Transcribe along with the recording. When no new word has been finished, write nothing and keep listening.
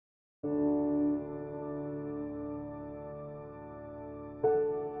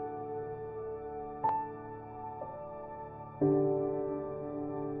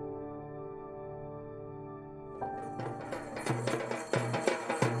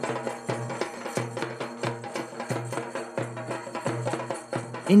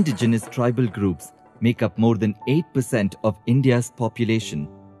indigenous tribal groups make up more than 8% of India's population.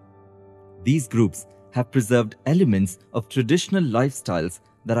 These groups have preserved elements of traditional lifestyles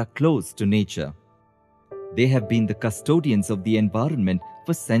that are close to nature. They have been the custodians of the environment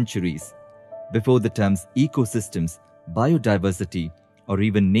for centuries, before the terms ecosystems, biodiversity, or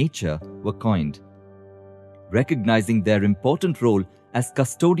even nature were coined. Recognizing their important role as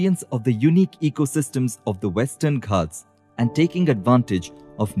custodians of the unique ecosystems of the Western Ghats and taking advantage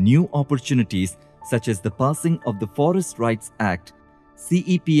of new opportunities such as the passing of the Forest Rights Act,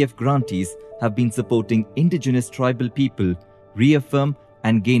 CEPF grantees have been supporting indigenous tribal people reaffirm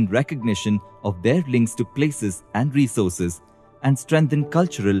and gain recognition of their links to places and resources and strengthen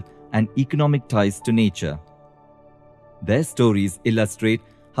cultural and economic ties to nature. Their stories illustrate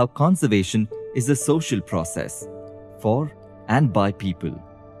how conservation is a social process for and by people.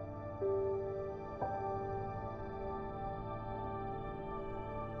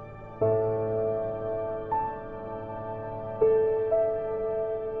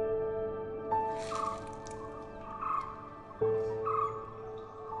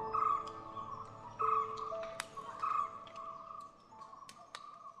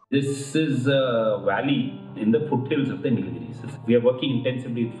 This is a valley in the foothills of the Nilgiris. We are working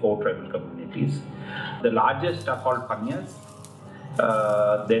intensively with 4 tribal communities. The largest are called Panyas.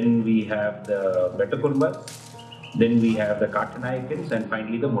 Then we have the Betakurmbas. Then we have the Katanayakans, and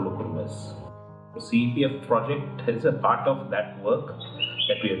finally the Molukurmbas. The CEPF project is a part of that work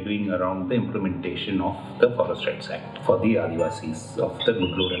that we are doing around the implementation of the Forest Rights Act for the Adivasis of the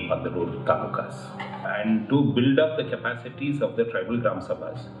Gudlur and Pandalur talukas, and to build up the capacities of the tribal Gram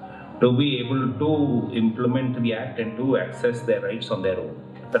Sabhas to be able to implement the act and to access their rights on their own.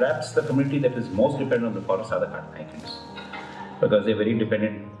 Perhaps the community that is most dependent on the forest are the Katanayakans, because they are very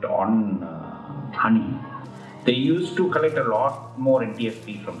dependent on honey. They used to collect a lot more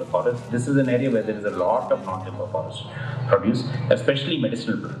NTFP from the forest. This is an area where there is a lot of non-timber forest produce, especially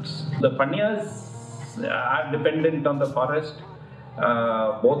medicinal plants. The Panyas are dependent on the forest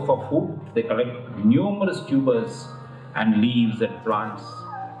both for food. They collect numerous tubers and leaves and plants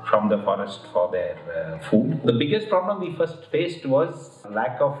from the forest for their food. The biggest problem we first faced was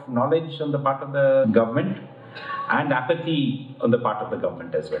lack of knowledge on the part of the government and apathy on the part of the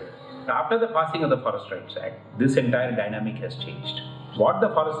government as well. After the passing of the Forest Rights Act, this entire dynamic has changed. What the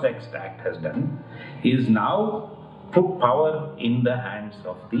Forest Rights Act has done is now put power in the hands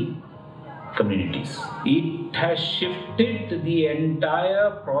of the communities. It has shifted the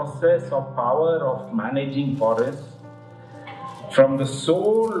entire process of power of managing forests from the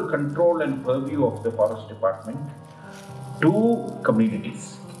sole control and purview of the Forest Department to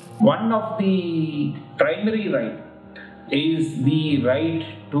communities. One of the primary rights is the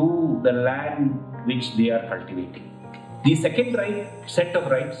right to the land which they are cultivating. The second set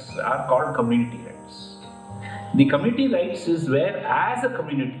of rights are called community rights. The community rights is where, as a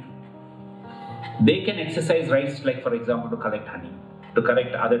community, they can exercise rights like, for example, to collect honey, to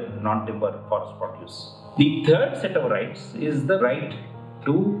collect other non-timber forest produce. The third set of rights is the right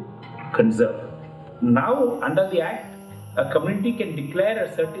to conserve. Now, under the Act, a community can declare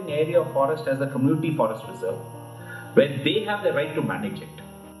a certain area of forest as a community forest reserve, where they have the right to manage it.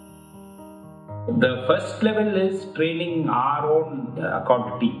 The first level is training our own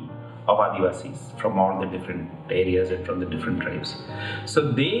account team of Adivasis from all the different areas and from the different tribes.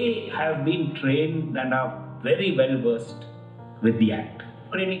 So they have been trained and are very well versed with the Act.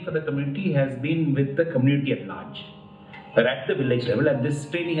 Training for the community has been with the community at large, but at the village level, and this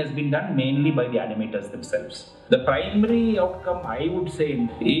training has been done mainly by the animators themselves. The primary outcome, I would say,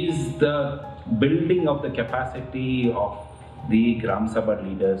 is the building of the capacity of the Gram Sabha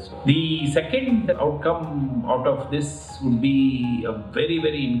leaders. The second outcome out of this would be a very,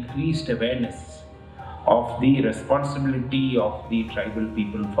 very increased awareness of the responsibility of the tribal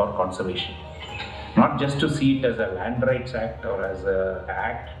people for conservation. Not just to see it as a land rights act or as an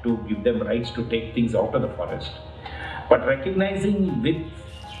act to give them rights to take things out of the forest, but recognizing with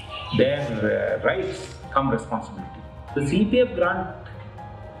their rights come responsibility. The CPF grant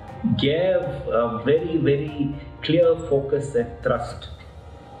gave a very, very clear focus and thrust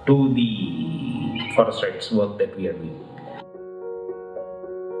to the forest rights work that we are doing.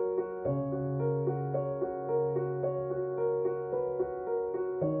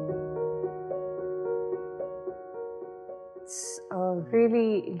 It's a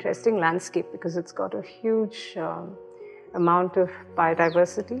really interesting landscape because it's got a huge amount of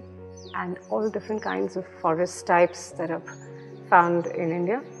biodiversity and all different kinds of forest types that are found in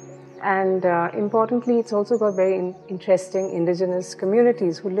India. And importantly, it's also got very interesting indigenous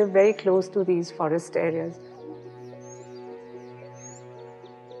communities who live very close to these forest areas.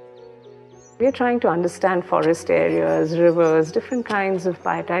 We're trying to understand forest areas, rivers, different kinds of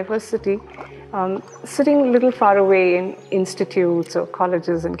biodiversity, sitting a little far away in institutes or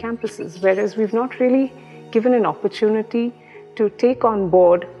colleges and campuses, whereas we've not really given an opportunity to take on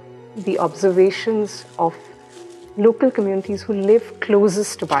board the observations of local communities who live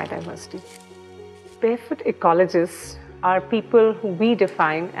closest to biodiversity. Barefoot ecologists are people who we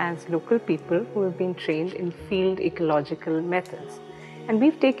define as local people who have been trained in field ecological methods. And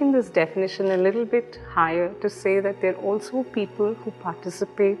we've taken this definition a little bit higher to say that they're also people who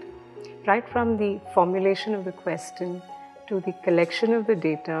participate right from the formulation of the question to the collection of the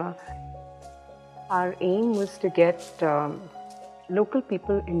data. Our aim was to get local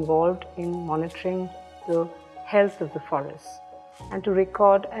people involved in monitoring the health of the forests and to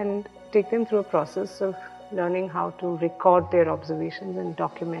record and take them through a process of learning how to record their observations and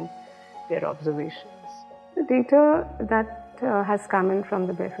document their observations. The data that has come in from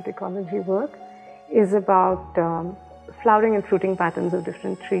the barefoot ecology work is about flowering and fruiting patterns of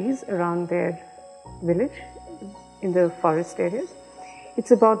different trees around their village in the forest areas.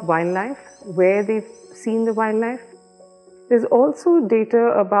 It's about wildlife, where they've seen the wildlife. There's also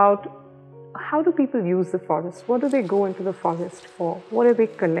data about how do people use the forest? What do they go into the forest for? What are they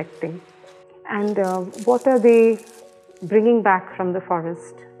collecting? And what are they bringing back from the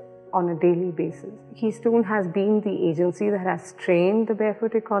forest on a daily basis? Keystone has been the agency that has trained the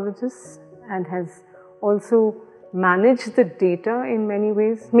barefoot ecologists and has also managed the data in many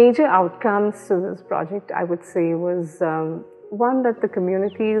ways. Major outcomes to this project, I would say, was one, that the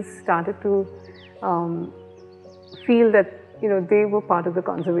communities started to feel that they were part of the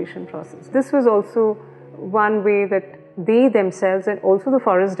conservation process. This was also one way that they themselves and also the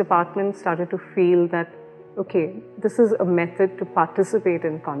forest department started to feel that, okay, this is a method to participate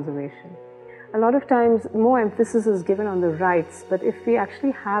in conservation. A lot of times more emphasis is given on the rights, but if we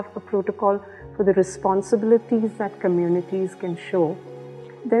actually have a protocol for the responsibilities that communities can show,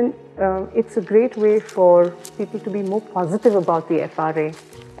 then it's a great way for people to be more positive about the FRA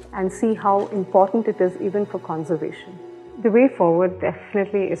and see how important it is even for conservation. The way forward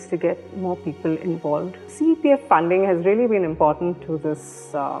definitely is to get more people involved. CEPF funding has really been important to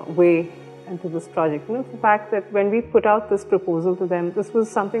this way and to this project. The fact that when we put out this proposal to them, this was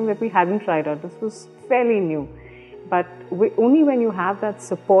something that we hadn't tried out. This was fairly new. But only when you have that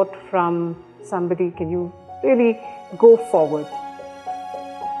support from somebody can you really go forward.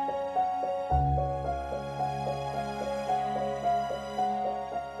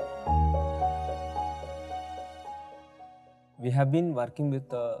 We have been working with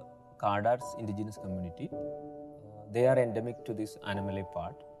the Kada's indigenous community. They are endemic to this Annamalai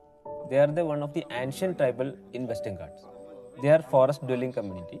part. They are one of the ancient tribal in Western Ghats. They are forest dwelling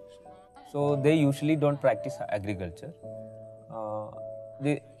community, so they usually don't practice agriculture.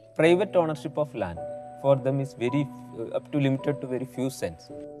 The private ownership of land for them is very up to limited to very few cents.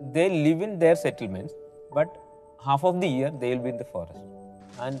 They live in their settlements, but half of the year they will be in the forest,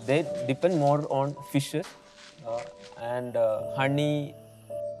 and they depend more on fishes and honey,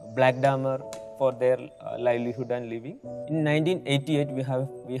 black dammer for their livelihood and living. In 1988,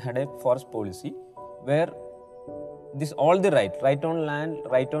 we had a forest policy where all the right on land,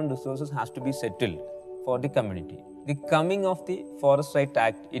 right on resources has to be settled for the community. The coming of the Forest Right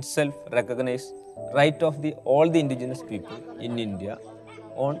Act itself recognized right of all the indigenous people in India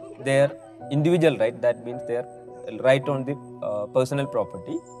on their individual right. That means their right on the personal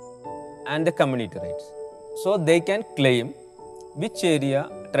property and the community rights. So they can claim which area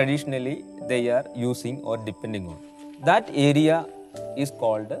traditionally they are using or depending on. That area is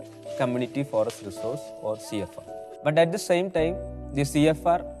called Community Forest Resource or CFR. But at the same time, the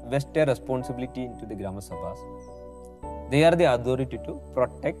CFR vests a responsibility into the Grama Sabhas. They are the authority to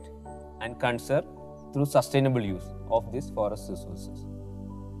protect and conserve through sustainable use of these forest resources.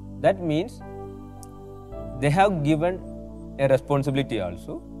 That means they have given a responsibility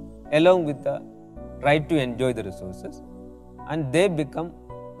also along with the right to enjoy the resources, and they become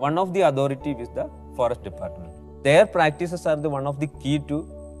one of the authority with the forest department. Their practices are one of the key to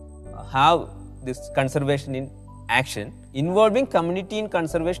have this conservation in action. Involving community in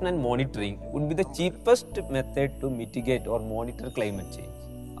conservation and monitoring would be the cheapest method to mitigate or monitor climate change.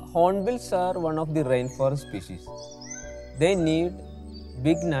 Hornbills are one of the rainforest species. They need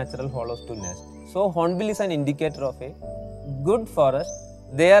big natural hollows to nest. So hornbill is an indicator of a good forest.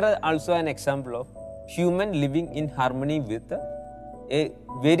 They are also an example of human living in harmony with a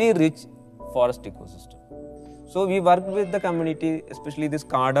very rich forest ecosystem. So we worked with the community, especially this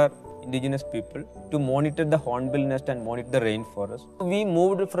Kada indigenous people, to monitor the hornbill nest and monitor the rainforest. We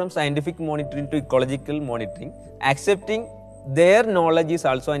moved from scientific monitoring to ecological monitoring, accepting their knowledge is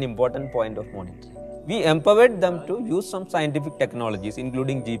also an important point of monitoring. We empowered them to use some scientific technologies,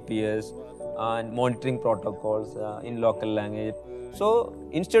 including GPS and monitoring protocols in local language. So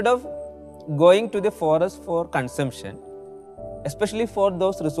instead of going to the forest for consumption, especially for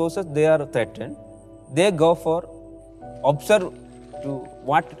those resources they are threatened, they go for observe to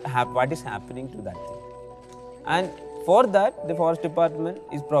what is happening to that thing. And for that, the forest department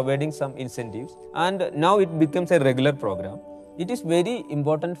is providing some incentives, and now it becomes a regular program. It is very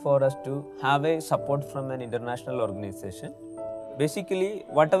important for us to have a support from an international organization. Basically,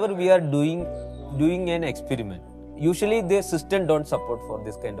 whatever we are doing an experiment, usually the system don't support for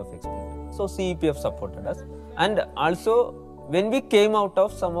this kind of experiment. So CEPF supported us, and also when we came out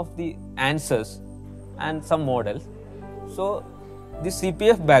of some of the answers and some models, so the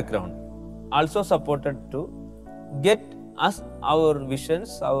CPF background also supported to get us our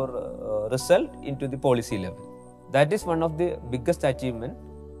visions, our result into the policy level. That is one of the biggest achievement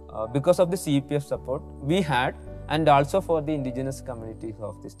because of the CEPF support we had, and also for the indigenous communities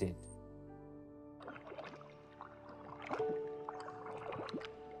of the state.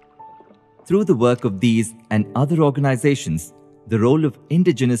 Through the work of these and other organizations, the role of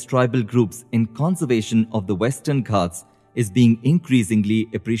indigenous tribal groups in conservation of the Western Ghats is being increasingly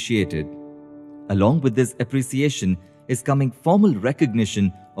appreciated. Along with this appreciation is coming formal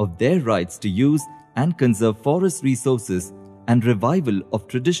recognition of their rights to use and conserve forest resources and revival of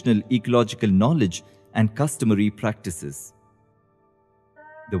traditional ecological knowledge and customary practices.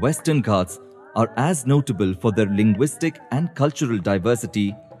 The Western Ghats are as notable for their linguistic and cultural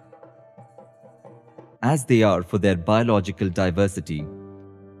diversity as they are for their biological diversity.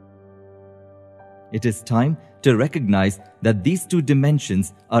 It is time to recognize that these two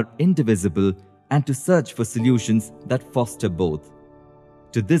dimensions are indivisible and to search for solutions that foster both.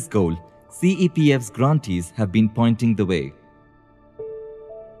 To this goal, CEPF's grantees have been pointing the way.